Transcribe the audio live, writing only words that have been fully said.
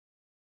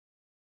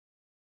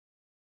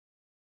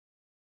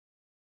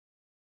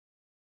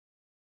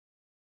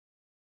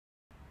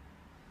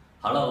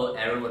Hello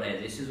everybody,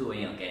 this is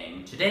Win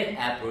again. Today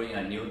I bring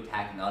a new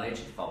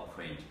technology for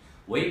print.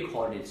 We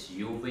call it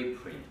UV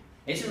print.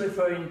 It's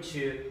referring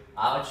to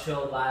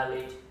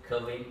ultraviolet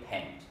curving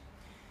paint.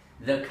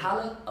 The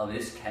color of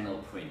this kind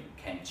of print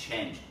can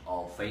change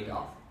or fade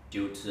off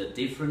due to the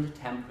different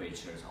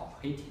temperatures of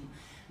heating.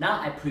 Now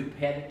I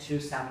prepared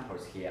two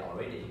samples here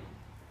already.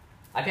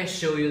 I can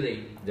show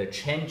you the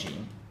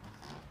changing.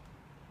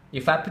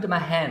 If I put my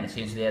hand,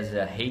 since there's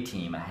a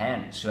heating in my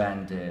hand, so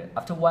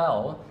after a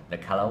while, the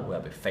color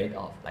will be fade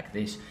off like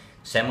this,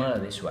 similar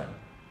to this one.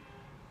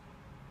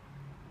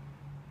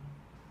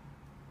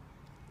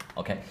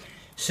 Okay,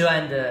 so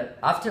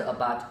after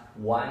about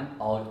 1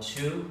 or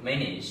 2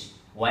 minutes,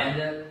 when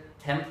the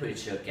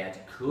temperature gets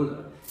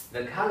cooler,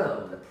 the color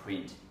of the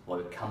print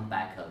will come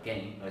back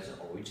again as the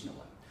original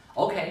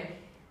one. Okay,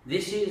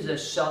 this is a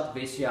short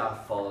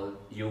VCR for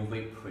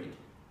UV print.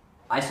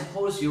 I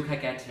suppose you can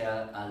get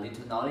a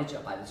little knowledge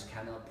about this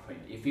kind of print.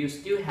 If you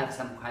still have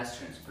some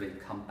questions, please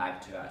come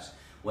back to us.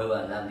 We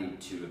will love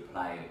to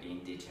reply in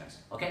details.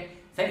 Okay,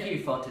 thank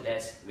you for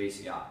today's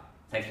VCR.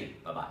 Thank you,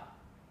 bye-bye.